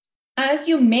as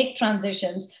you make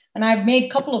transitions, and I've made a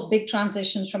couple of big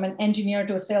transitions from an engineer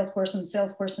to a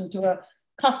salesperson to a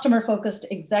customer-focused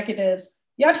executives,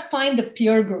 you have to find the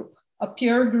a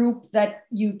peer group that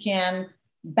you can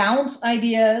bounce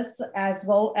ideas as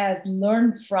well as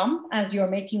learn from as you're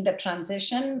making the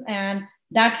transition. And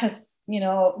that has,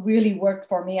 really worked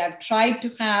for me. I've tried to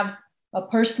have a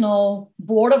personal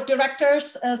board of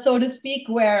directors, so to speak,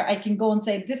 where I can go and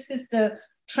say, this is the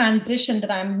transition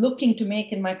that I'm looking to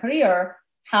make in my career.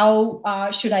 How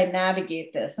should I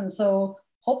navigate this? And so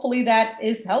hopefully that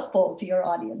is helpful to your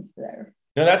audience there.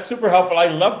 No, that's super helpful. I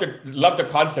love the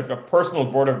concept of personal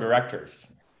board of directors.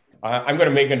 I'm going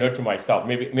to make a note to myself.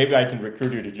 Maybe I can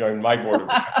recruit you to join my board of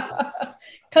directors.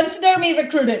 Consider me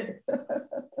recruited.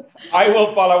 I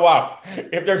will follow up.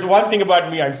 If there's one thing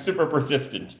about me, I'm super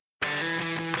persistent.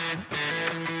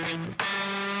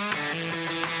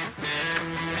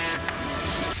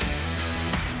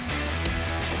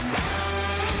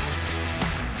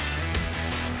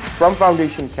 From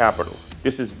Foundation Capital,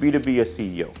 this is B2B as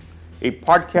CEO, a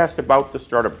podcast about the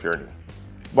startup journey,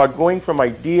 about going from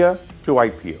idea to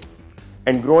IPO,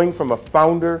 and growing from a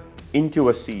founder into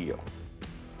a CEO.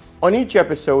 On each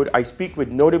episode, I speak with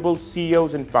notable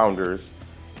CEOs and founders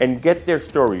and get their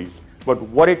stories about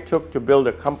what it took to build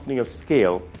a company of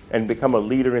scale and become a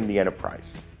leader in the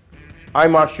enterprise.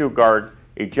 I'm Ashu Garg,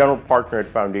 a general partner at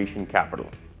Foundation Capital.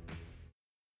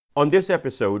 On this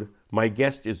episode, my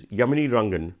guest is Yamini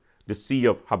Rangan, the CEO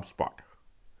of HubSpot.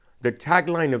 The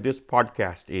tagline of this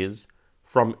podcast is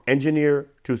From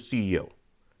Engineer to CEO,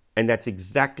 and that's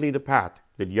exactly the path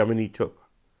that Yamini took.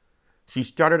 She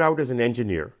started out as an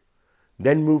engineer,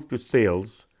 then moved to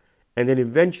sales, and then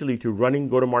eventually to running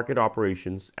go-to-market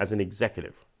operations as an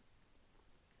executive.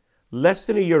 Less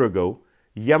than a year ago,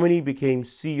 Yamini became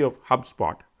CEO of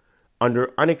HubSpot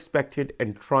under unexpected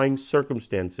and trying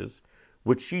circumstances,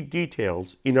 which she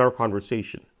details in our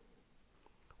conversation.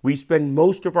 We spend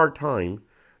most of our time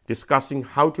discussing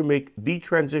how to make the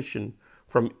transition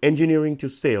from engineering to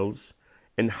sales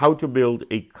and how to build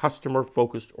a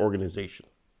customer-focused organization.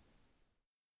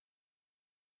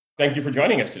 Thank you for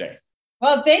joining us today.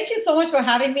 Well, thank you so much for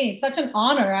having me. It's such an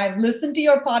honor. I've listened to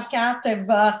your podcast.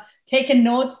 I've taken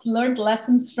notes, learned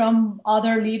lessons from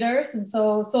other leaders, and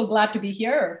so glad to be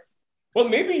here. Well,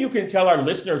 maybe you can tell our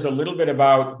listeners a little bit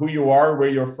about who you are, where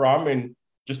you're from, and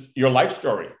just your life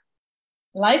story.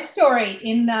 Life story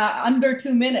in under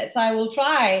 2 minutes. I will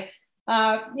try.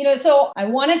 So I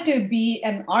wanted to be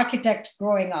an architect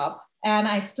growing up, and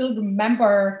I still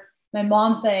remember my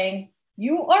mom saying,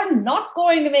 you are not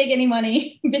going to make any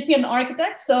money being an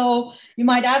architect, so you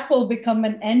might as well become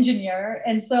an engineer.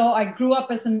 And so I grew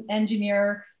up as an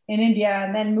engineer in India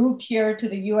and then moved here to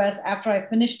the US after I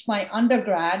finished my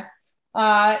undergrad.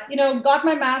 Got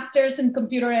my master's in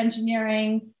computer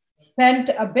engineering, spent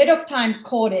a bit of time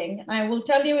coding. I will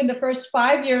tell you, in the first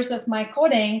 5 years of my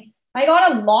coding, I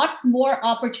got a lot more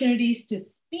opportunities to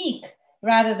speak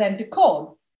rather than to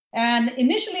code. And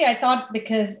initially I thought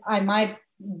because I might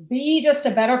be just a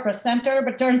better presenter,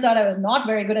 but turns out I was not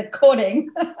very good at coding.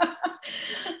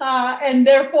 And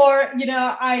therefore,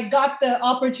 I got the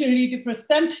opportunity to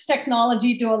present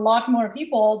technology to a lot more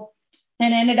people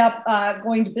and ended up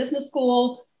going to business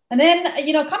school. And then,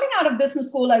 coming out of business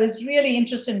school, I was really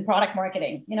interested in product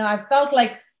marketing. I felt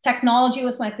like technology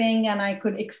was my thing and I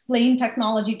could explain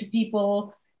technology to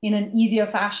people in an easier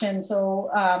fashion. So,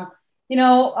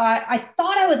 I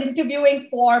thought I was interviewing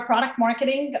for product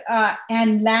marketing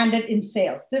and landed in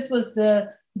sales. This was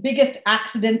the biggest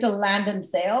accidental land in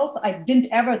sales. I didn't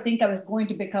ever think I was going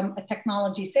to become a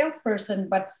technology salesperson,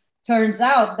 but turns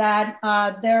out that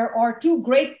there are two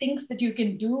great things that you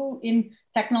can do in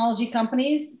technology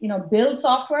companies, build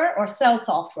software or sell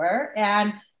software.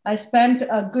 And I spent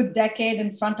a good decade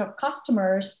in front of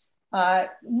customers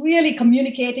really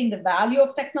communicating the value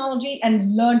of technology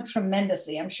and learned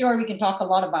tremendously. I'm sure we can talk a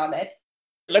lot about it.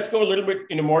 Let's go a little bit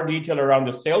into more detail around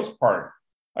the sales part.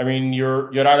 I mean,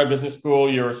 you're out of business school,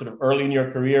 you're sort of early in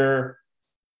your career,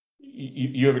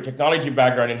 you have a technology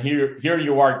background, and here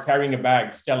you are carrying a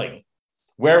bag selling.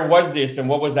 Where was this and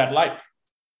what was that like?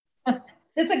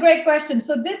 That's a great question.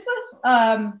 So this was,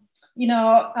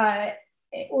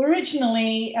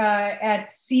 originally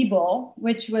at Siebel,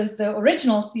 which was the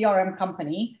original CRM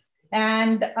company.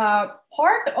 And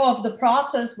part of the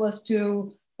process was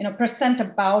to, present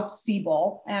about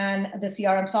Siebel and the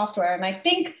CRM software. And I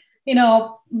think,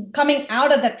 coming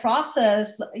out of that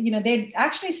process, they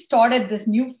actually started this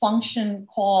new function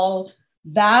called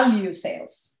value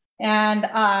sales. And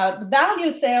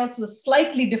value sales was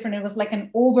slightly different. It was like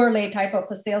an overlay type of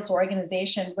a sales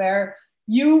organization where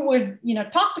you would,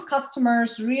 talk to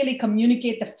customers, really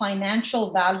communicate the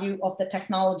financial value of the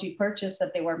technology purchase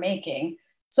that they were making.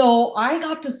 So I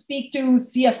got to speak to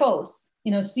CFOs,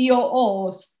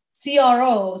 COOs,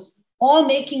 CROs, all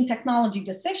making technology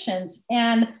decisions.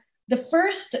 And the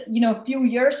first, few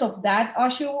years of that,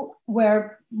 Ashu,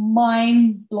 were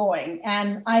mind blowing.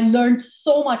 And I learned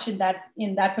so much in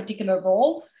that particular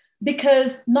role,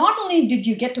 because not only did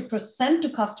you get to present to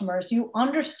customers, you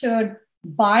understood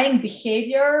buying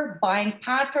behavior, buying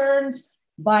patterns,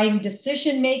 buying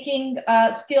decision-making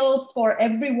skills for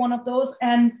every one of those.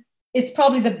 And it's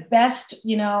probably the best,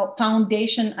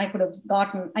 foundation I could have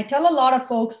gotten. I tell a lot of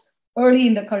folks early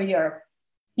in the career,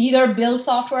 either build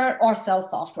software or sell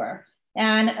software.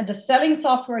 And the selling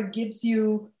software gives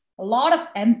you a lot of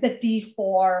empathy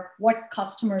for what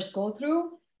customers go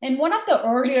through. And one of the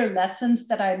earlier lessons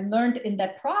that I learned in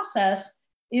that process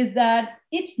is that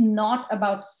it's not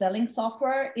about selling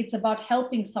software, it's about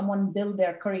helping someone build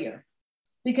their career.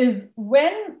 Because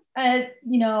when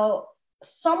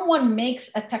someone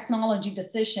makes a technology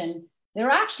decision, they're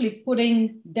actually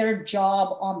putting their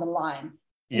job on the line.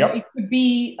 Yep. It could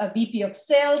be a VP of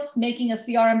sales making a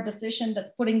CRM decision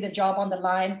that's putting the job on the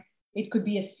line. It could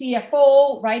be a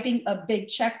CFO writing a big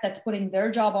check that's putting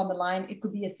their job on the line. It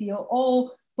could be a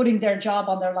COO putting their job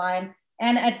on their line.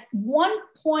 And at one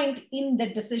point in the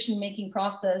decision-making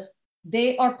process,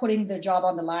 they are putting their job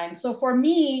on the line. So for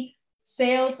me,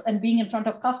 sales and being in front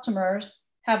of customers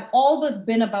have always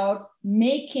been about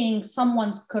making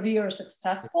someone's career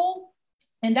successful.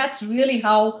 And that's really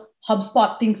how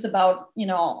HubSpot thinks about,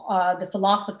 the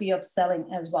philosophy of selling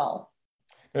as well.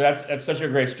 That's such a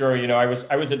great story. I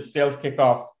was at sales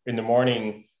kickoff in the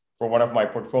morning for one of my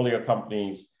portfolio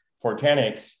companies,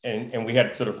 Fortanix, and we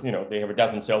had sort of, they have a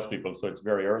dozen salespeople, so it's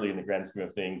very early in the grand scheme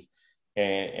of things.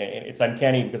 And it's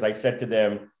uncanny because I said to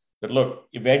them that, look,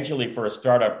 eventually for a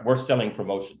startup, we're selling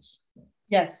promotions.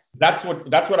 Yes. That's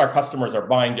what our customers are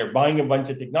buying. They're buying a bunch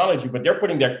of technology, but they're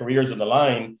putting their careers on the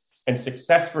line. And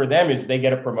success for them is they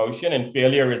get a promotion, and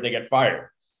failure is they get fired.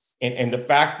 And the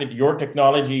fact that your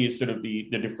technology is sort of the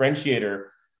differentiator,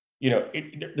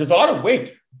 there's a lot of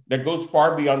weight that goes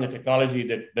far beyond the technology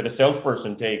that a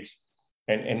salesperson takes,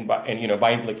 and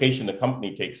by implication the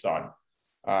company takes on.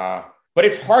 But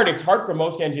it's hard. It's hard for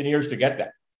most engineers to get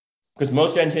that, because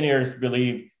most engineers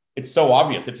believe it's so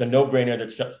obvious. It's a no-brainer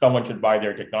that someone should buy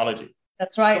their technology.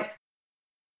 That's right.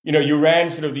 You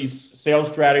ran sort of these sales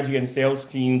strategy and sales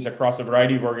teams across a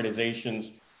variety of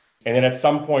organizations, and then at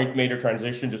some point made a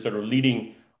transition to sort of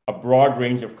leading a broad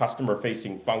range of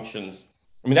customer-facing functions.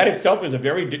 I mean, that itself is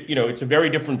it's a very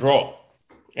different role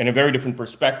and a very different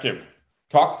perspective.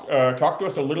 Talk to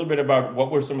us a little bit about what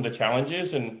were some of the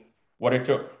challenges and what it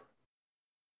took.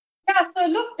 Yeah, so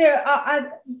look,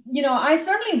 I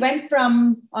certainly went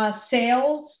from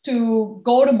sales to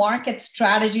go-to-market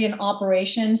strategy and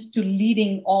operations to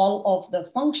leading all of the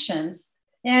functions.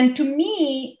 And to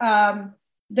me,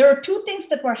 there are two things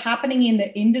that were happening in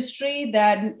the industry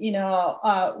that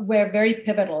were very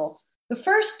pivotal. The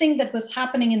first thing that was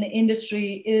happening in the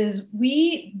industry is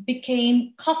we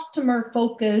became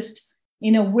customer-focused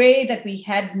in a way that we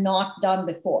had not done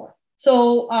before.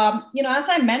 So, as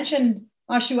I mentioned,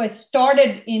 Ashu, I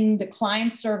started in the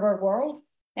client server world.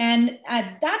 And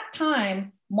at that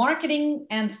time, marketing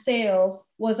and sales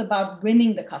was about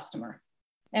winning the customer.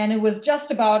 And it was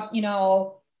just about,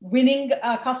 winning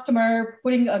a customer,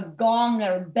 putting a gong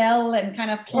or bell and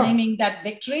kind of claiming that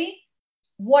victory.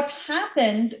 What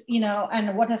happened,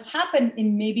 and what has happened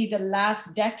in maybe the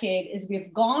last decade is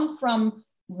we've gone from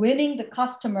winning the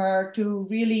customer to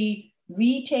really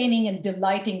retaining and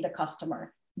delighting the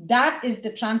customer. That is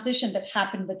the transition that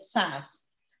happened with SaaS.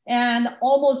 And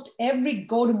almost every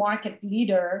go-to-market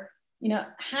leader,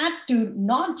 had to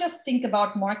not just think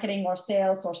about marketing or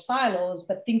sales or silos,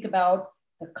 but think about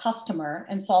the customer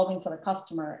and solving for the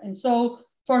customer. And so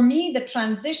for me, the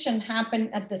transition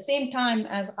happened at the same time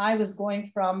as I was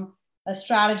going from a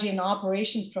strategy and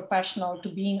operations professional to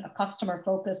being a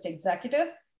customer-focused executive.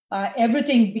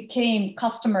 Everything became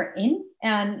customer in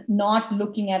and not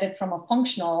looking at it from a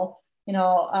functional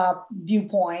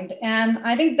viewpoint. And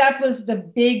I think that was the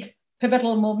big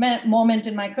pivotal moment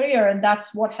in my career. And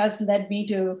that's what has led me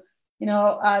to,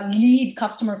 lead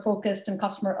customer focused and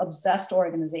customer obsessed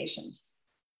organizations.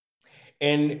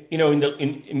 And, in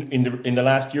the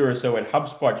last year or so at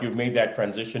HubSpot, you've made that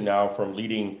transition now from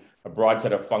leading a broad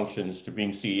set of functions to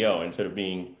being CEO and sort of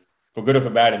being, for good or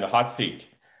for bad, in the hot seat.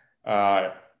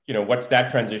 What's that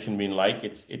transition been like?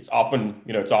 It's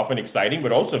often exciting,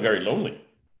 but also very lonely.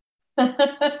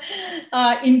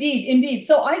 Indeed.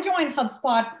 So I joined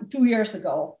HubSpot 2 years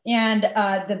ago, and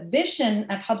the vision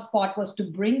at HubSpot was to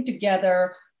bring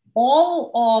together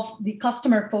all of the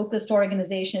customer-focused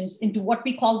organizations into what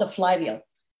we call the flywheel.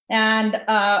 And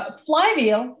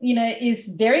flywheel, is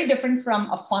very different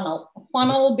from a funnel. A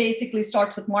funnel basically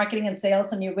starts with marketing and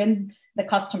sales, and you win the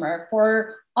customer.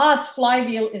 For us,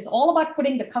 flywheel is all about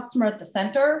putting the customer at the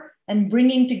center and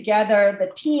bringing together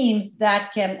the teams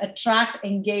that can attract,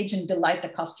 engage, and delight the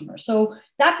customer. So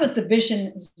that was the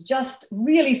vision. It's just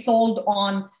really sold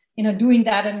on doing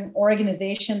that in an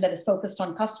organization that is focused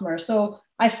on customers. So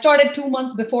I started 2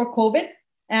 months before COVID.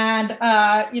 And,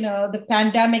 the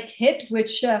pandemic hit,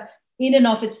 which in and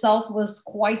of itself was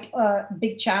quite a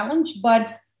big challenge.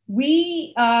 But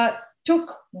we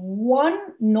took one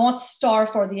North Star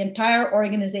for the entire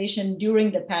organization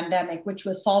during the pandemic, which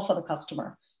was solve for the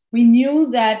customer. We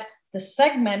knew that the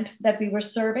segment that we were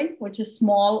serving, which is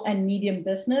small and medium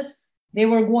business, they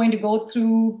were going to go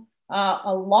through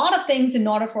a lot of things in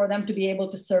order for them to be able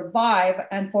to survive.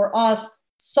 And for us,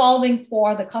 solving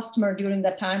for the customer during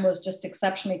that time was just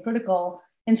exceptionally critical.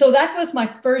 And so that was my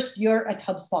first year at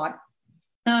HubSpot.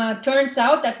 Turns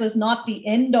out that was not the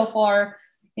end of our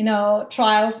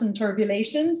trials and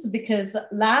tribulations, because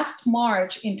last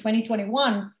March in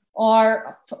 2021,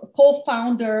 our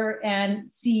co-founder and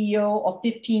CEO of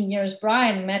 15 years,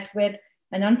 Brian, met with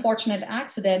an unfortunate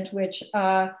accident, which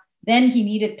then he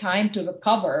needed time to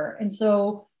recover. And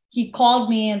so he called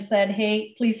me and said,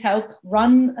 hey, please help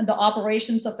run the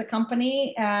operations of the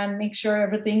company and make sure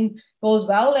everything goes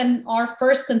well. And our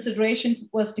first consideration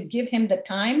was to give him the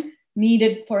time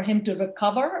needed for him to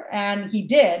recover. And he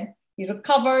did. He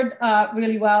recovered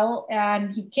really well.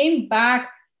 And he came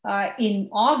back in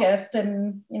August,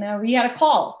 and we had a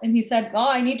call. And he said, oh,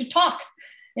 I need to talk.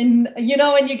 And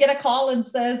when you get a call and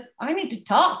says, I need to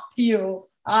talk to you,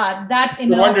 that I'm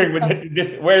wondering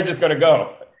where is this going to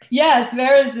go? Yes,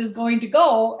 where is this going to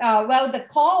go? Well, the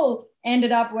call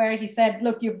ended up where he said,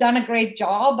 look, you've done a great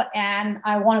job, and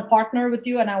I want to partner with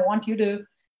you, and I want you to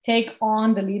take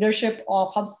on the leadership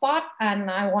of HubSpot,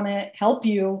 and I want to help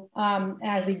you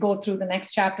as we go through the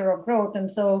next chapter of growth.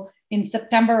 And so in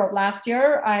September of last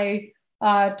year, I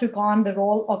took on the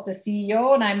role of the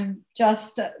CEO, and I'm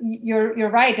just, you're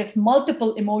right, it's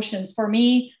multiple emotions. For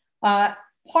me,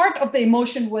 part of the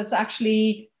emotion was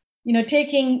actually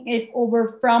taking it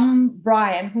over from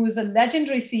Brian, who's a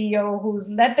legendary CEO, who's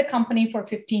led the company for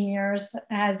 15 years,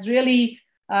 has really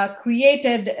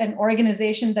created an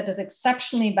organization that is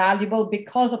exceptionally valuable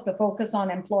because of the focus on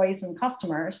employees and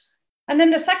customers. And then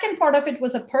the second part of it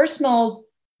was a personal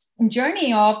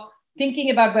journey of thinking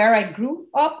about where I grew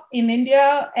up in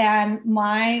India and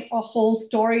my whole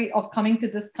story of coming to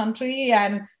this country,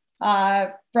 and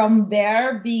from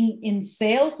there, being in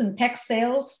sales and tech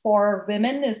sales for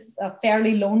women is a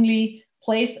fairly lonely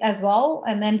place as well.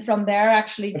 And then from there,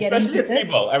 actually getting especially at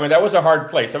Siebel. I mean, that was a hard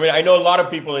place. I mean, I know a lot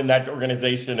of people in that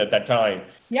organization at that time.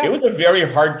 Yeah. It was a very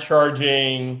hard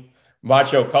charging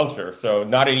macho culture. So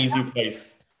not an easy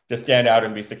place to stand out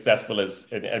and be successful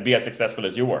and be as successful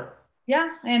as you were. Yeah.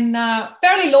 And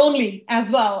fairly lonely as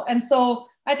well. And so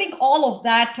I think all of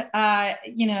that,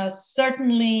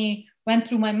 certainly went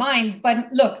through my mind.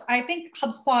 But look, I think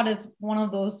HubSpot is one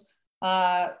of those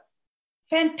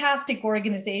fantastic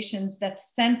organizations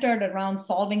that's centered around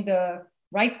solving the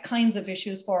right kinds of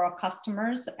issues for our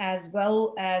customers, as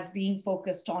well as being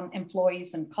focused on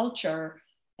employees and culture.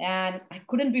 And I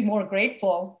couldn't be more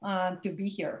grateful to be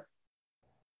here.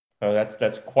 Oh,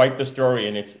 that's quite the story,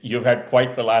 and you've had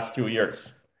quite the last 2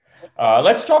 years.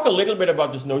 Let's talk a little bit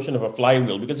about this notion of a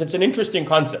flywheel, because it's an interesting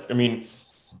concept. I mean,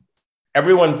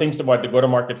 everyone thinks about the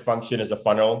go-to-market function as a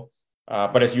funnel,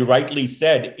 but as you rightly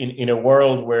said, in a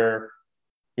world where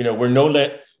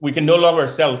we can no longer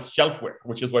sell shelfware,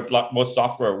 which is what most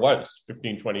software was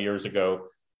 15, 20 years ago,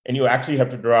 and you actually have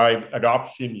to drive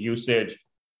adoption, usage.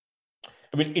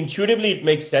 I mean, intuitively, it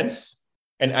makes sense.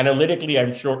 And analytically,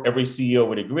 I'm sure every CEO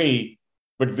would agree,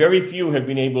 but very few have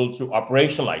been able to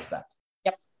operationalize that.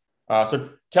 Yep. So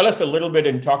tell us a little bit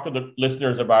and talk to the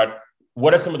listeners about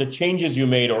what are some of the changes you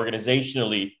made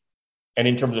organizationally and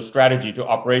in terms of strategy to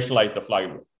operationalize the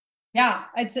flywheel? Yeah,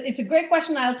 it's a great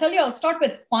question. I'll start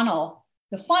with funnel.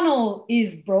 The funnel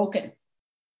is broken.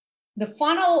 The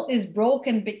funnel is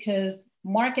broken because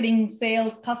marketing,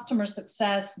 sales, customer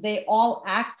success, they all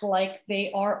act like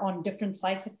they are on different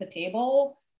sides of the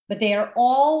table, but they are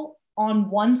all on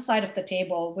one side of the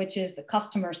table, which is the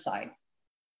customer side.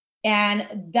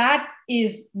 And that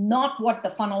is not what the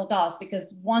funnel does,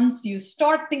 because once you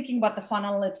start thinking about the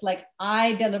funnel, it's like,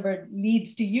 I delivered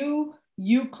leads to you,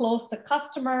 you close the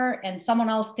customer and someone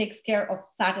else takes care of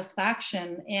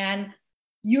satisfaction. And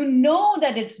you know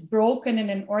that it's broken in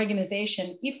an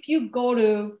organization if you go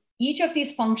to each of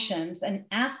these functions and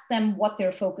ask them what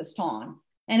they're focused on.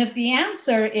 And if the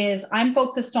answer is, I'm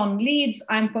focused on leads,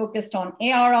 I'm focused on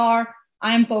ARR,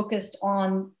 I'm focused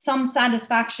on some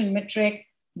satisfaction metric,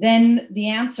 then the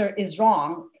answer is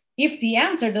wrong. If the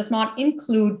answer does not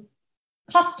include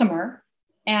customer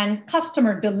and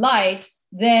customer delight,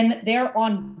 then they're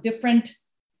on different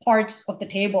parts of the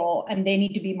table and they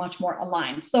need to be much more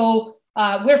aligned. So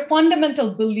we're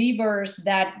fundamental believers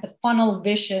that the funnel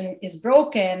vision is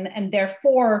broken and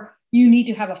therefore you need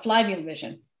to have a flywheel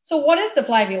vision. So what is the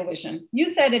flywheel vision? You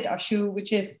said it, Ashu,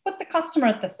 which is put the customer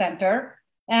at the center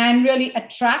and really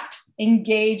attract,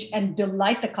 engage, and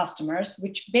delight the customers,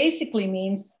 which basically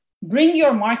means bring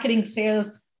your marketing,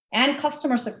 sales, and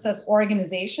customer success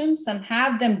organizations and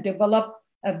have them develop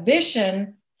a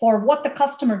vision for what the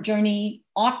customer journey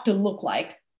ought to look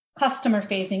like, customer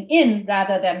facing in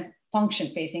rather than function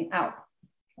facing out.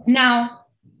 Now,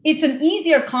 it's an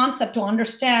easier concept to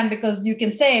understand because you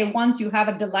can say once you have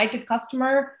a delighted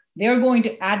customer, they're going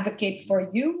to advocate for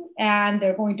you and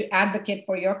they're going to advocate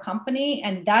for your company.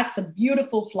 And that's a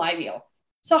beautiful flywheel.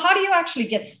 So how do you actually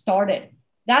get started?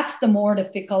 That's the more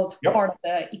difficult part of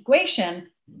the equation.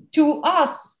 To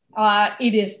us,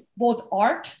 it is both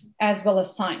art as well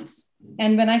as science.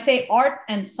 And when I say art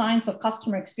and science of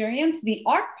customer experience, the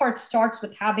art part starts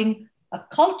with having a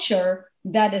culture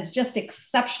that is just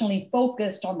exceptionally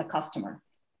focused on the customer.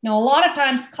 Now, a lot of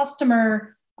times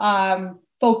customer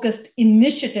focused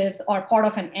initiatives are part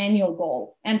of an annual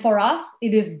goal. And for us,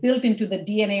 it is built into the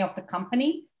DNA of the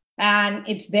company. And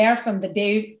it's there from the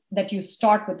day that you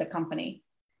start with the company.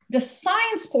 The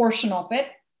science portion of it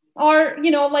are,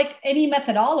 like any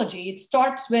methodology, it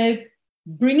starts with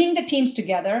bringing the teams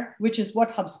together, which is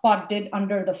what HubSpot did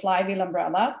under the flywheel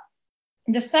umbrella.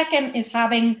 The second is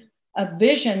having a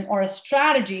vision or a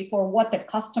strategy for what the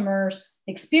customer's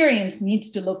experience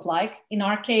needs to look like. In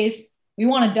our case, we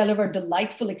want to deliver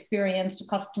delightful experience to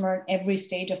customer at every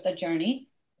stage of the journey.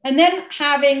 And then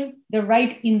having the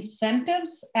right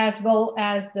incentives as well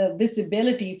as the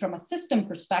visibility from a system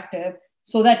perspective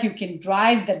so that you can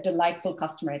drive the delightful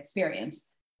customer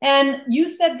experience. And you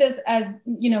said this as,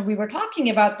 we were talking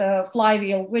about the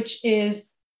flywheel, which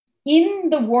is in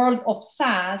the world of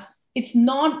SaaS, it's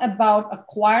not about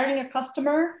acquiring a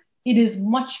customer. It is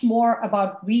much more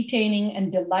about retaining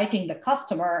and delighting the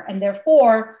customer. And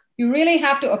therefore, you really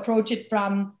have to approach it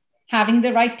from having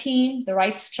the right team, the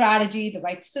right strategy, the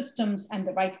right systems, and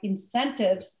the right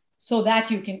incentives so that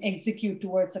you can execute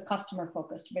towards a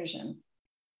customer-focused vision.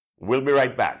 We'll be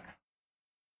right back.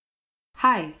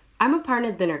 Hi, I'm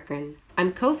Aparna Dinarkran.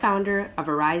 I'm co-founder of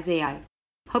Arise AI.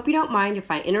 Hope you don't mind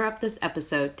if I interrupt this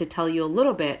episode to tell you a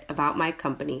little bit about my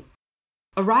company.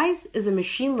 Arise is a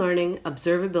machine learning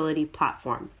observability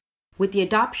platform. With the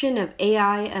adoption of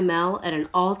AI ML at an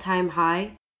all-time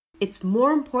high, it's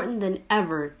more important than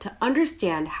ever to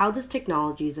understand how this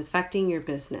technology is affecting your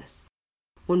business.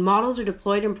 When models are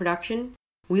deployed in production,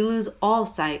 we lose all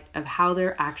sight of how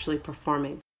they're actually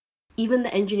performing. Even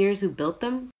the engineers who built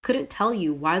them couldn't tell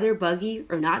you why they're buggy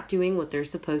or not doing what they're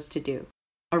supposed to do.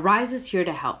 Arise is here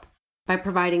to help. By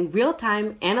providing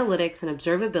real-time analytics and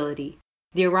observability,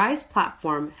 the Arise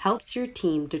platform helps your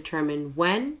team determine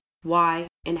when, why,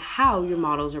 and how your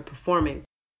models are performing.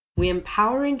 We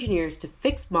empower engineers to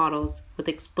fix models with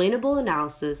explainable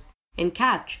analysis and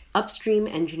catch upstream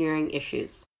engineering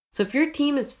issues. So if your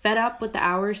team is fed up with the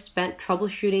hours spent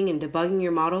troubleshooting and debugging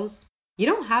your models, you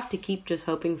don't have to keep just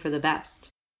hoping for the best.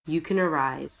 You can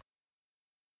Arise.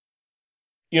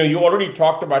 You already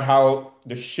talked about how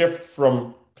the shift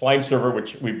from client server,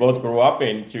 which we both grew up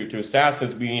in, to SaaS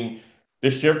has been the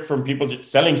shift from people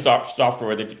just selling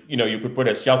software that you could put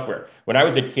as shelfware. When I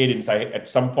was at Cadence, at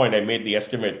some point I made the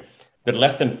estimate that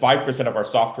less than 5% of our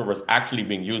software was actually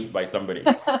being used by somebody.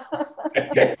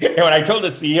 And when I told the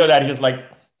CEO that, he was like,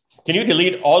 "Can you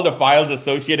delete all the files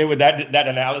associated with that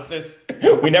analysis?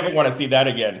 We never want to see that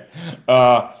again."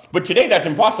 But today that's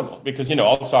impossible because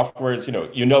all software is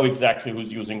you know exactly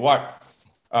who's using what.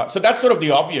 So that's sort of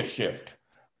the obvious shift.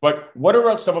 But what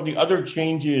are some of the other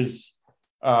changes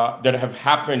that have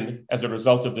happened as a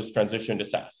result of this transition to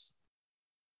SaaS?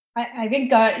 I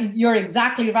think you're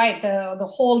exactly right. The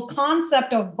whole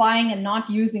concept of buying and not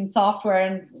using software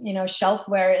and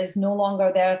shelfware is no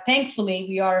longer there. Thankfully,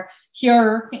 we are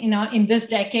here in this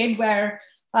decade where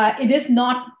it is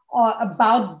not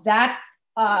about that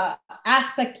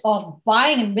aspect of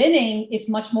buying and winning. It's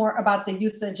much more about the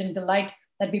usage and delight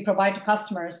that we provide to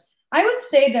customers. I would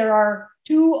say there are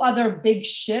two other big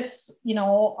shifts.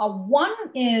 One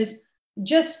is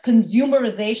just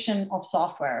consumerization of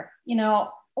software.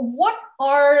 What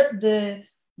are the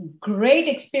great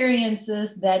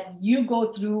experiences that you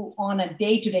go through on a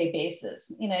day-to-day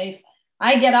basis? If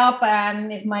I get up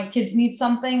and if my kids need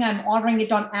something, I'm ordering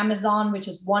it on Amazon, which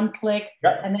is one click.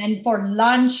 Yeah. And then for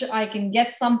lunch, I can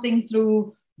get something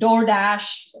through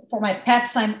DoorDash. For my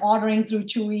pets, I'm ordering through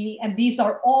Chewy. And these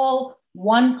are all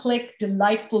one-click,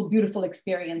 delightful, beautiful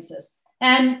experiences.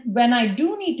 And when I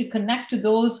do need to connect to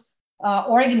those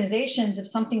organizations, if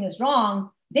something is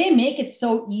wrong, they make it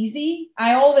so easy.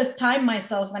 I always time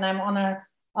myself when I'm on a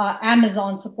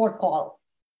Amazon support call.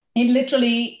 It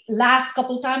literally last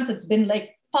couple times, it's been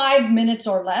like 5 minutes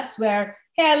or less where,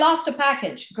 hey, I lost a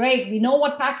package. Great. We know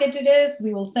what package it is.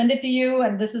 We will send it to you.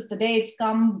 And this is the day it's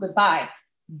come. Goodbye.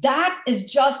 That is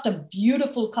just a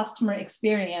beautiful customer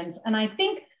experience. And I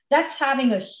think that's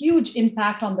having a huge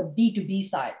impact on the B2B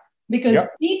side, because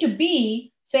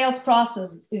B2B sales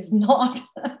process is not.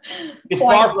 It's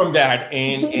far from that.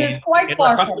 And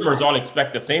our customers all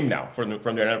expect the same now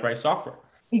from their enterprise software.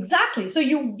 Exactly. So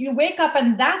you wake up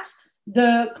and that's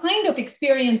the kind of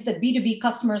experience that B2B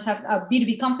customers have,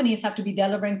 B2B companies have to be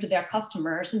delivering to their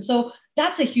customers. And so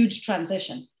that's a huge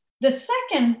transition. The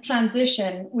second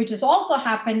transition, which has also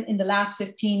happened in the last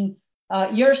 15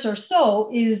 years or so,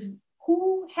 is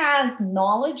who has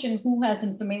knowledge and who has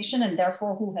information and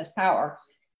therefore who has power.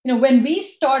 When we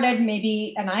started,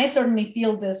 maybe, and I certainly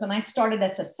feel this, when I started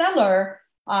as a seller,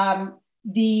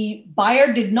 the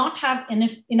buyer did not have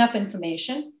enough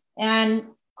information. And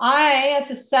I,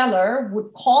 as a seller,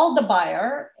 would call the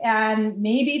buyer and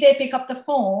maybe they pick up the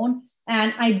phone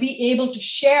and I'd be able to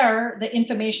share the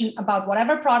information about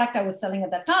whatever product I was selling at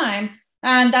that time.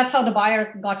 And that's how the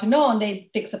buyer got to know, and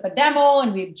they'd fix up a demo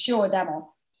and we'd show a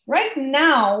demo. Right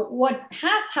now, what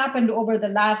has happened over the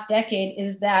last decade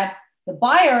is that the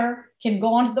buyer can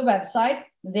go onto the website,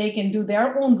 they can do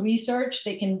their own research,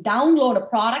 they can download a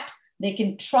product, they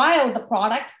can trial the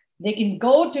product, they can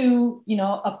go to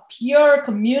a peer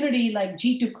community like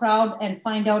G2 Crowd and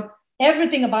find out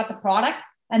everything about the product,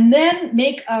 and then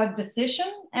make a decision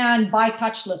and buy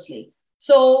touchlessly.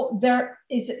 So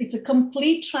it's a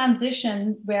complete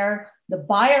transition where the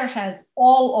buyer has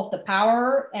all of the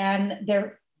power and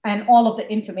all of the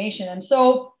information. And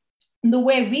so the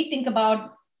way we think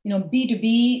about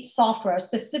B2B software,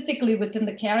 specifically within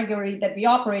the category that we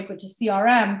operate, which is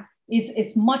CRM,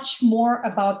 it's much more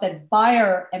about that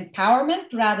buyer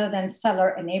empowerment rather than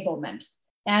seller enablement.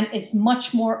 And it's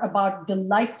much more about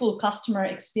delightful customer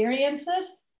experiences,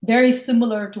 very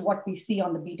similar to what we see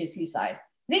on the B2C side.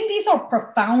 I think these are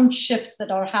profound shifts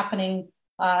that are happening,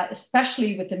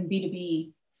 especially within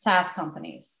B2B SaaS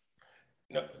companies.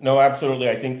 No, absolutely.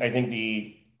 I think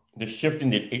the shift in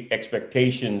the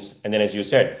expectations, and then as you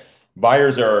said,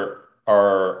 buyers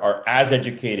are as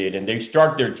educated and they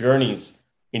start their journeys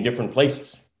in different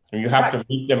places. And you have to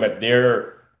meet them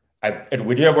at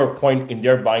whichever point in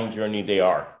their buying journey they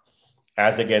are,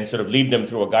 as again, sort of lead them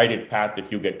through a guided path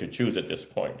that you get to choose at this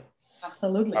point.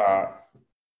 Absolutely.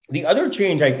 The other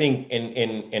change I think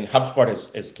in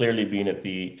HubSpot has clearly been at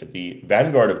the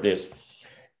vanguard of this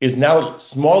is now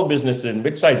small businesses and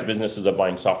mid-sized businesses are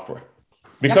buying software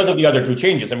because of the other two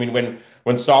changes. I mean,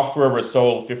 when software was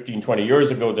sold 15, 20 years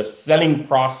ago, the selling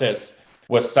process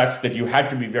was such that you had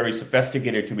to be very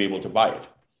sophisticated to be able to buy it.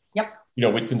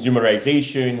 Yep. With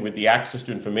consumerization, with the access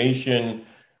to information,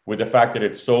 with the fact that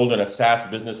it's sold in a SaaS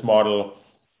business model,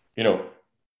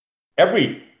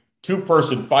 every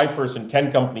 2-person, 5-person,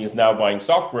 10 company is now buying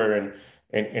software,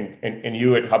 and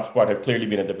you at HubSpot have clearly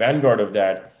been at the vanguard of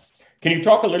that. Can you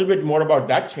talk a little bit more about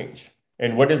that change?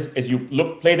 And what is, as you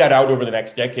play that out over the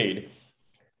next decade,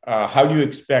 how do you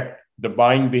expect the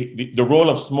role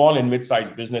of small and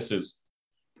mid-sized businesses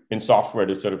in software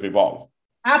to sort of evolve?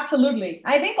 Absolutely.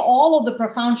 I think all of the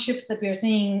profound shifts that we're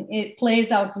seeing, it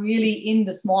plays out really in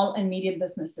the small and medium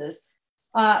businesses.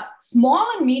 Small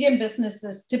and medium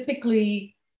businesses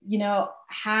typically,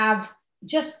 have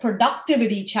just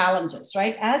productivity challenges,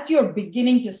 right? As you're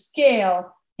beginning to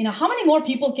scale, how many more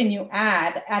people can you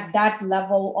add at that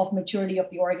level of maturity of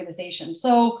the organization?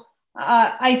 So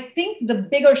I think the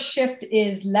bigger shift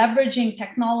is leveraging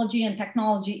technology and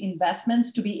technology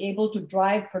investments to be able to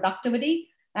drive productivity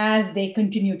as they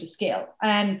continue to scale.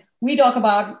 And we talk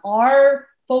about our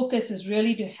focus is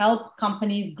really to help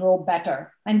companies grow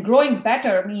better. And growing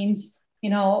better means,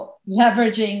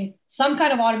 leveraging some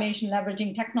kind of automation,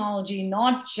 leveraging technology,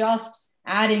 not just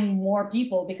adding more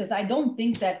people, because I don't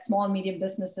think that small and medium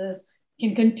businesses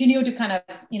can continue to kind of,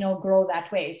 grow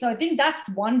that way. So I think that's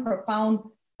one profound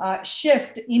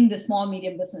shift in the small,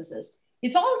 medium businesses.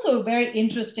 It's also very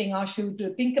interesting, Ashu,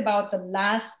 to think about the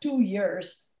last 2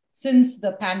 years since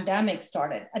the pandemic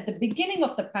started. At the beginning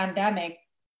of the pandemic,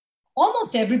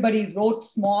 almost everybody wrote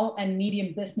small and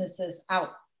medium businesses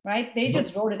out, right? They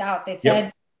just wrote it out. They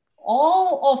said,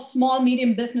 all of small,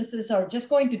 medium businesses are just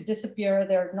going to disappear.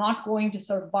 They're not going to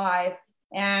survive,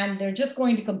 and they're just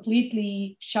going to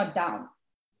completely shut down.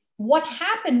 What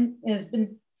happened has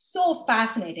been so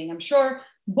fascinating. I'm sure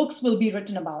books will be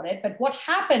written about it, but what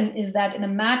happened is that in a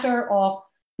matter of,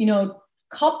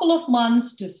 couple of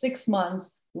months to 6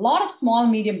 months, a lot of small,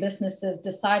 medium businesses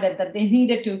decided that they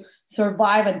needed to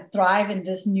survive and thrive in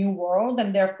this new world,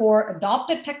 and therefore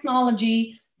adopted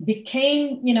technology,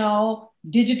 became,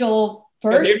 digital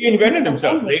first. Yeah, they reinvented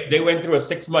themselves. They went through a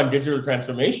 6-month digital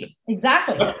transformation.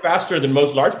 Exactly. Much faster than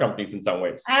most large companies in some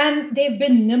ways. And they've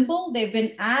been nimble, they've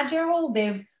been agile,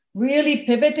 they've really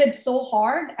pivoted so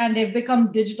hard, and they've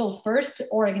become digital first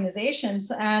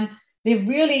organizations. And they've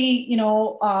really,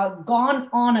 gone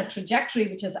on a trajectory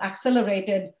which has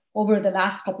accelerated over the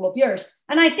last couple of years.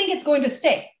 And I think it's going to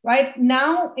stay, right?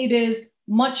 Now it is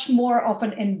much more of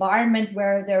an environment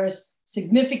where there is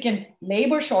significant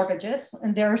labor shortages,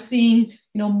 and they're seeing,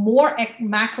 more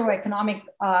macroeconomic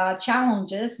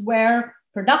challenges where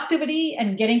productivity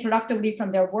and getting productivity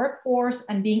from their workforce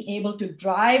and being able to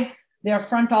drive their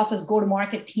front office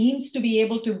go-to-market teams to be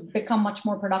able to become much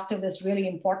more productive is really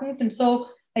important. And so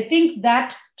I think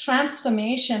that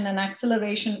transformation and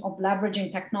acceleration of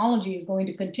leveraging technology is going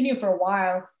to continue for a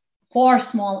while for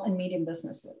small and medium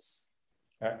businesses.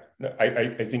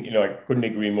 I think, I couldn't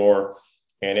agree more.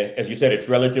 And as you said, it's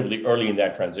relatively early in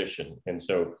that transition. And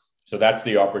so that's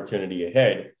the opportunity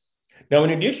ahead. Now,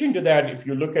 in addition to that, if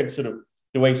you look at sort of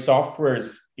the way software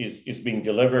is being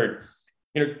delivered,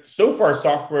 so far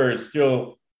software is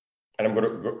still, and I'm going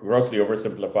to grossly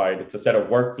oversimplify it, it's a set of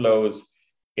workflows.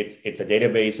 It's a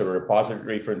database or a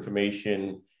repository for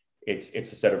information. It's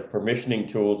a set of permissioning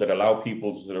tools that allow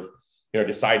people to sort of,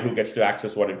 decide who gets to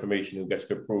access what information, who gets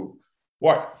to approve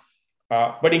what.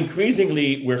 But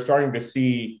increasingly, we're starting to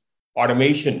see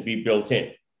automation be built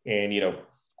in. And,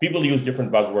 people use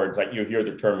different buzzwords, like you hear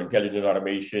the term intelligent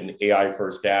automation, AI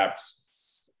first apps,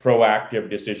 proactive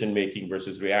decision-making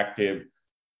versus reactive,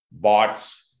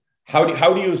 bots. How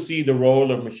do you see the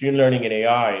role of machine learning and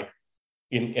AI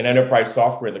in enterprise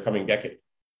software in the coming decade?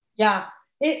 Yeah,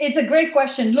 it's a great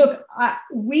question. Look,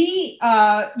 we,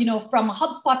 from a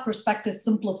HubSpot perspective,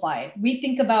 simplify it. We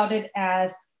think about it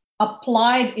as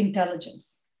applied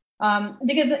intelligence.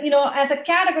 Because, as a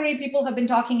category, people have been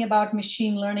talking about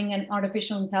machine learning and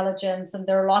artificial intelligence, and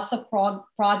there are lots of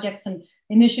projects and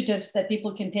initiatives that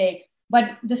people can take.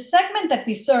 But the segment that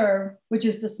we serve, which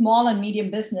is the small and medium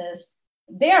business,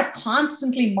 they are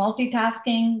constantly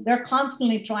multitasking. They're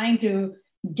constantly trying to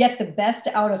get the best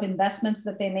out of investments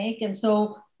that they make. And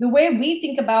so the way we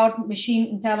think about machine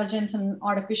intelligence and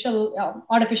artificial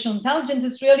intelligence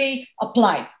is really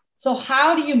applied. So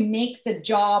how do you make the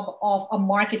job of a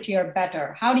marketeer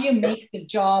better? How do you make the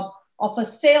job of a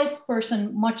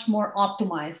salesperson much more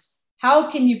optimized? How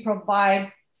can you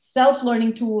provide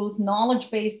self-learning tools, knowledge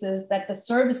bases that the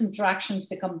service interactions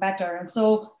become better? And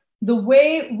so the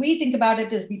way we think about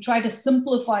it is we try to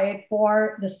simplify it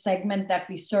for the segment that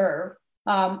we serve,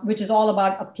 which is all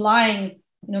about applying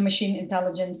machine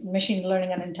intelligence, machine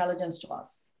learning and intelligence to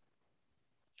us.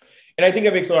 And I think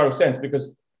it makes a lot of sense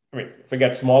because,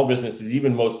 forget small businesses,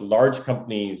 even most large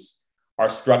companies are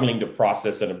struggling to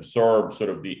process and absorb sort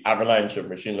of the avalanche of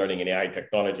machine learning and AI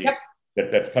technology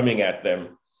that's coming at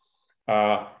them.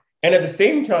 And at the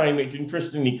same time, it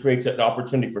interestingly creates an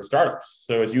opportunity for startups.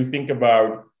 So as you think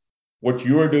about what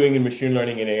you are doing in machine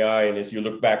learning and AI, and as you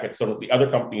look back at some of the other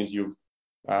companies you've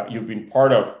been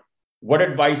part of, what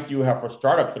advice do you have for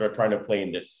startups that are trying to play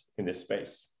in this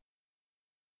space?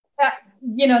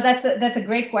 That's a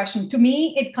great question. To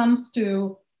me, it comes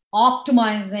to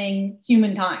optimizing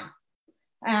human time.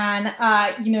 And,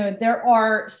 there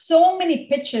are so many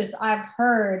pitches I've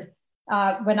heard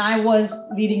when I was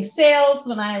leading sales,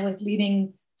 when I was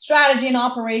leading strategy and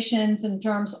operations in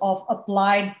terms of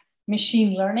applied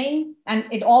machine learning. And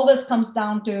it always comes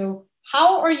down to,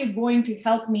 how are you going to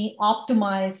help me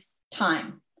optimize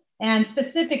time? And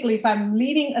specifically, if I'm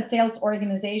leading a sales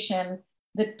organization,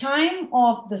 the time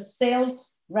of the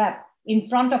sales rep in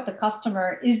front of the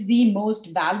customer is the most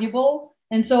valuable.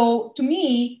 And so to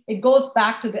me, it goes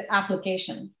back to the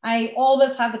application. I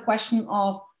always have the question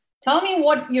of, tell me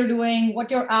what you're doing, what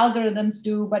your algorithms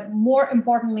do, but more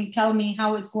importantly, tell me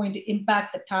how it's going to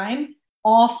impact the time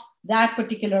of that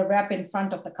particular rep in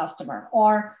front of the customer,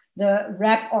 or the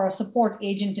rep or a support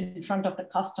agent in front of the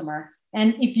customer.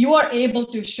 And if you are able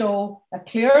to show a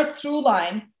clear through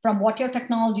line from what your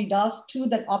technology does to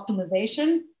that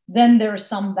optimization, then there's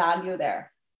some value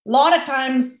there. A lot of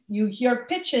times you hear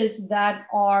pitches that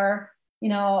are,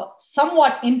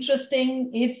 somewhat interesting.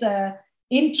 It's a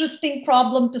interesting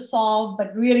problem to solve,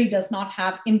 but really does not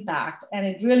have impact. And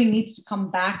it really needs to come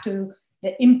back to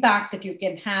the impact that you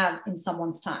can have in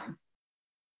someone's time.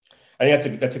 I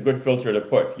think that's a good filter to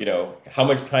put, how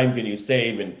much time can you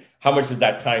save and how much does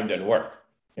that time then work?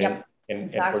 And,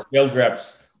 exactly. And for sales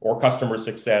reps or customer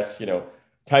success,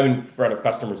 time in front of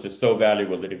customers is so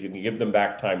valuable that if you can give them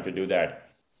back time to do that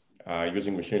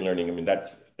using machine learning, I mean,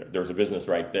 there's a business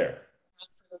right there.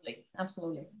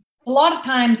 Absolutely. A lot of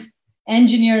times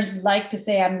engineers like to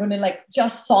say, I'm going to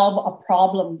just solve a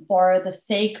problem for the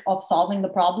sake of solving the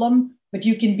problem. But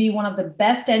you can be one of the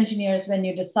best engineers when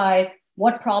you decide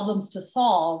what problems to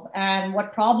solve, and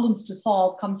what problems to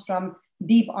solve comes from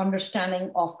deep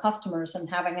understanding of customers and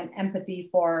having an empathy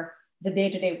for the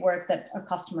day-to-day work that a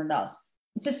customer does.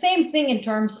 It's the same thing in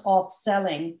terms of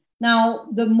selling. Now,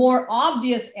 the more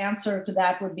obvious answer to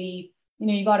that would be,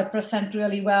 you got to present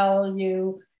really well.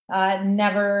 You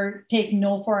never take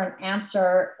no for an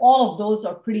answer. All of those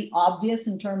are pretty obvious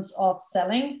in terms of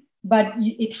selling, but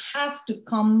it has to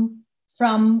come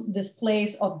from this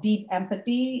place of deep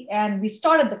empathy. And we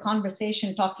started the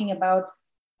conversation talking about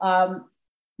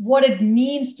what it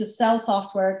means to sell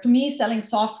software. To me, selling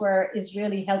software is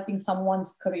really helping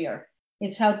someone's career.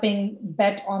 It's helping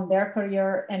bet on their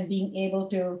career and being able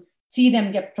to see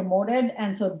them get promoted.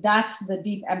 And so that's the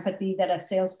deep empathy that a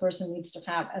salesperson needs to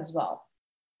have as well.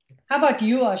 How about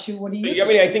you, Ashu? What do you think? I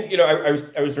mean, I think,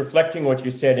 I was reflecting what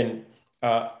you said, and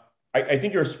I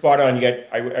think you're spot on, yet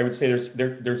I would say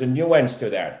there's a nuance to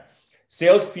that.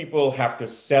 Salespeople have to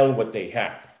sell what they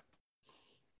have.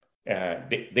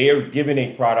 They are given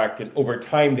a product, and over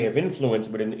time they have influence,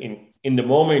 but in the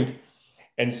moment.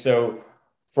 And so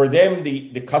for them,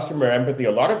 the customer empathy,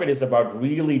 a lot of it is about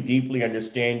really deeply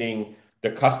understanding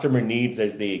the customer needs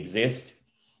as they exist,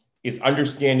 is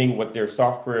understanding what their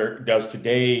software does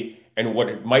today and what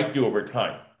it might do over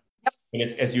time. Yep. And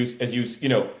as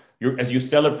you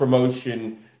sell a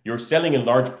promotion, you're selling in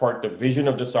large part the vision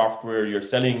of the software. You're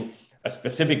selling a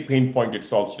specific pain point it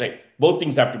solves today. Both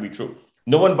things have to be true.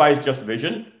 No one buys just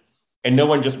vision, and no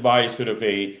one just buys sort of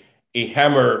a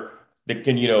hammer that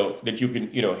can, that you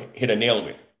can, hit a nail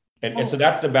with. And so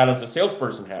that's the balance a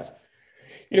salesperson has.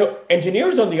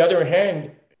 Engineers, on the other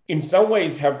hand, in some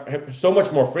ways have so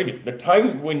much more freedom. The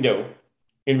time window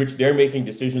in which they're making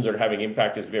decisions or having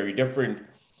impact is very different.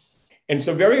 And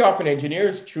so very often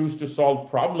engineers choose to solve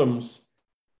problems.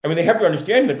 I mean, they have to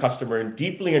understand the customer and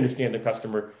deeply understand the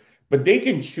customer, but they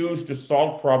can choose to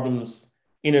solve problems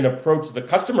in an approach the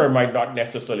customer might not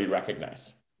necessarily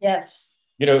recognize. Yes.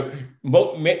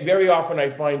 Very often I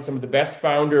find some of the best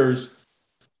founders,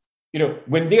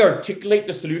 when they articulate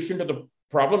the solution to the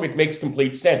problem, it makes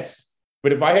complete sense.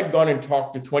 But if I had gone and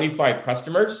talked to 25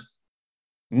 customers,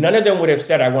 none of them would have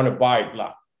said, I want to buy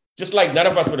blah. Just like none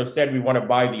of us would have said we want to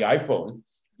buy the iPhone.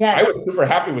 Yes. I was super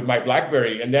happy with my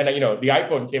BlackBerry. And then, the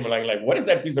iPhone came along, like, what is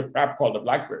that piece of crap called a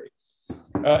BlackBerry?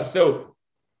 So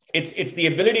it's the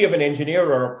ability of an engineer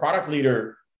or a product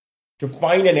leader to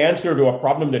find an answer to a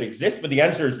problem that exists, but the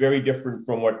answer is very different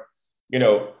from what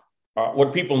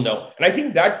people know. And I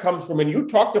think that comes from, and you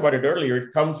talked about it earlier,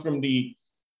 it comes from the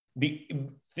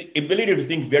ability to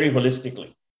think very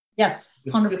holistically. Yes,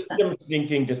 100%. The systems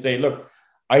thinking to say, look,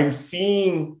 I'm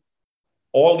seeing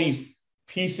all these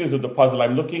pieces of the puzzle.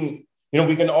 I'm looking,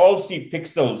 we can all see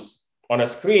pixels on a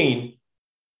screen,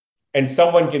 and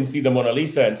someone can see the Mona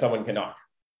Lisa and someone cannot.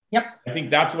 Yep. I think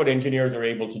that's what engineers are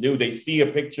able to do. They see a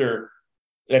picture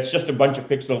that's just a bunch of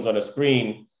pixels on a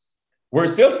screen, where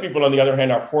salespeople, on the other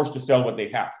hand, are forced to sell what they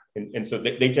have. And so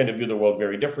they tend to view the world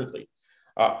very differently.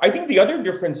 I think the other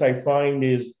difference I find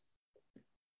is,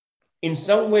 in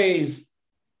some ways,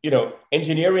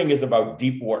 engineering is about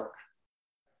deep work.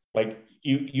 Like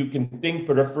you can think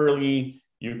peripherally,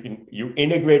 you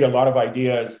integrate a lot of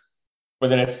ideas, but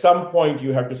then at some point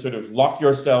you have to sort of lock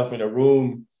yourself in a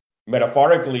room,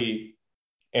 metaphorically,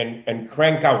 and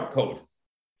crank out code.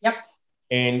 Yep.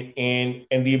 And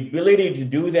the ability to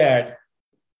do that,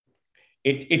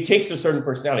 it takes a certain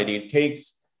personality. It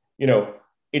takes,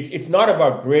 it's not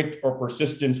about grit or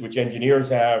persistence, which engineers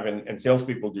have and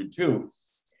salespeople do too.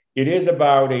 It is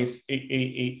about the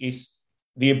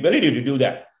ability to do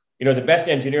that. The best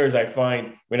engineers I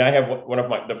find, when I have one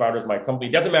of the founders of my company,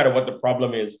 it doesn't matter what the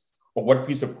problem is or what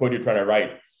piece of code you're trying to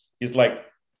write. He's like,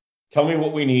 tell me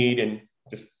what we need and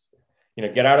just,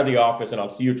 get out of the office and I'll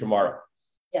see you tomorrow.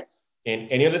 Yes. And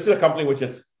this is a company which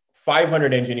has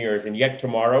 500 engineers, and yet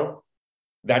tomorrow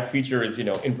that feature is,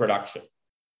 in production.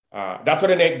 That's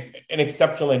what an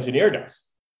exceptional engineer does.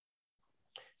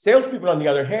 Salespeople, on the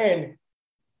other hand,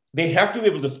 they have to be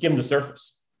able to skim the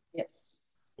surface. Yes.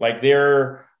 Like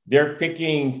they're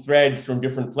picking threads from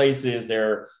different places.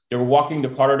 They're walking the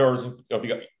corridors of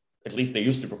the, at least they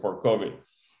used to before COVID,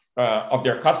 of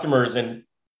their customers, and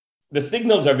the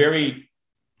signals are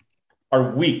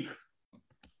weak.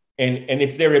 And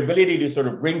it's their ability to sort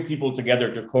of bring people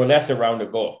together to coalesce around a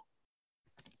goal.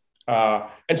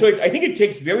 And so I think it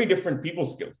takes very different people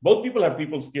skills. Both people have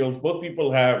people skills. Both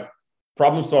people have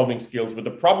problem-solving skills. But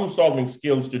the problem-solving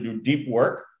skills to do deep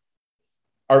work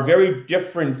are very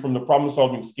different from the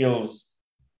problem-solving skills,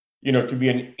 to be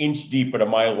an inch deep but a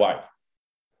mile wide.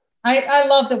 I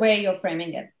love the way you're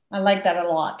framing it. I like that a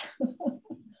lot.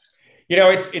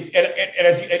 It's and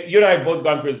as you and I have both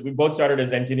gone through this, we both started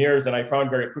as engineers, and I found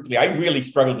very quickly, I really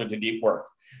struggled to do deep work.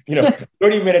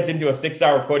 30 minutes into a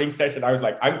 6-hour coding session, I was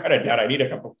like, I'm kind of done. I need a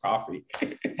cup of coffee.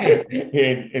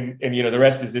 and the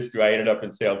rest is history. I ended up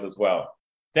in sales as well.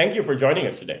 Thank you for joining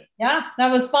us today. Yeah,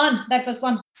 that was fun.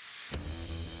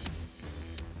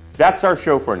 That's our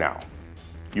show for now.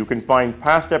 You can find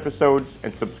past episodes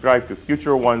and subscribe to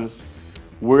future ones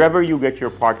wherever you get your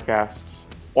podcasts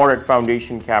or at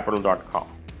foundationcapital.com.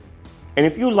 And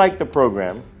if you like the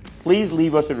program, please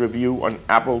leave us a review on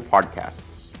Apple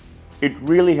Podcasts. It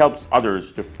really helps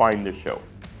others to find the show.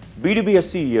 B2B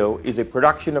as CEO is a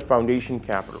production of Foundation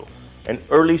Capital, an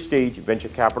early-stage venture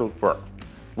capital firm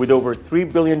with over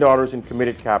 $3 billion in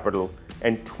committed capital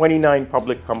and 29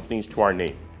 public companies to our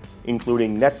name,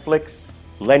 including Netflix,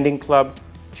 Lending Club,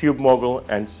 TubeMogul,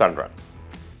 and Sunrun.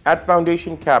 At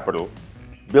Foundation Capital,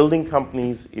 building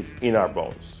companies is in our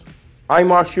bones. I'm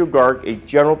Ashu Garg, a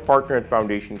general partner at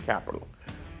Foundation Capital.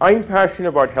 I'm passionate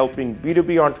about helping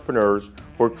B2B entrepreneurs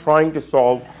who are trying to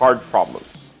solve hard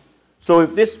problems. So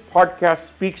if this podcast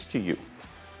speaks to you,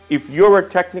 if you're a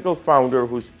technical founder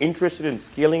who's interested in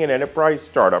scaling an enterprise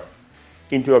startup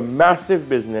into a massive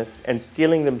business and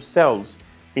scaling themselves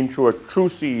into a true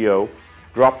CEO,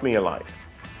 drop me a line.